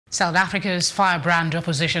South Africa's firebrand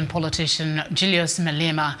opposition politician Julius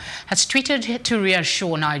Malema has tweeted to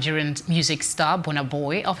reassure Nigerian music star Burna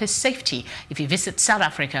Boy of his safety if he visits South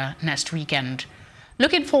Africa next weekend.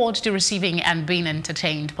 Looking forward to receiving and being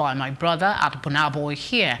entertained by my brother at Burna Boy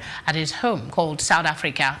here at his home called South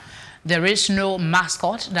Africa. There is no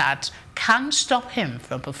mascot that can stop him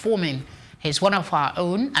from performing. He's one of our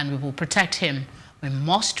own and we will protect him. We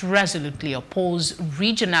must resolutely oppose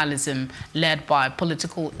regionalism led by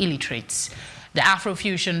political illiterates. The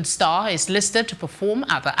Afrofusion star is listed to perform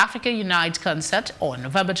at the Africa Unite concert on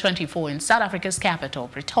November 24 in South Africa's capital,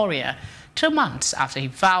 Pretoria, 2 months after he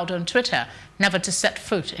vowed on Twitter never to set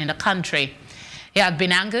foot in the country. He had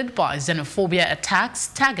been angered by xenophobia attacks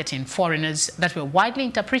targeting foreigners that were widely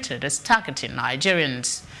interpreted as targeting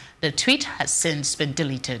Nigerians. The tweet has since been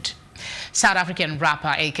deleted. South African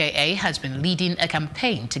rapper AKA has been leading a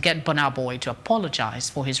campaign to get Burna Boy to apologize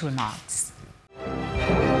for his remarks.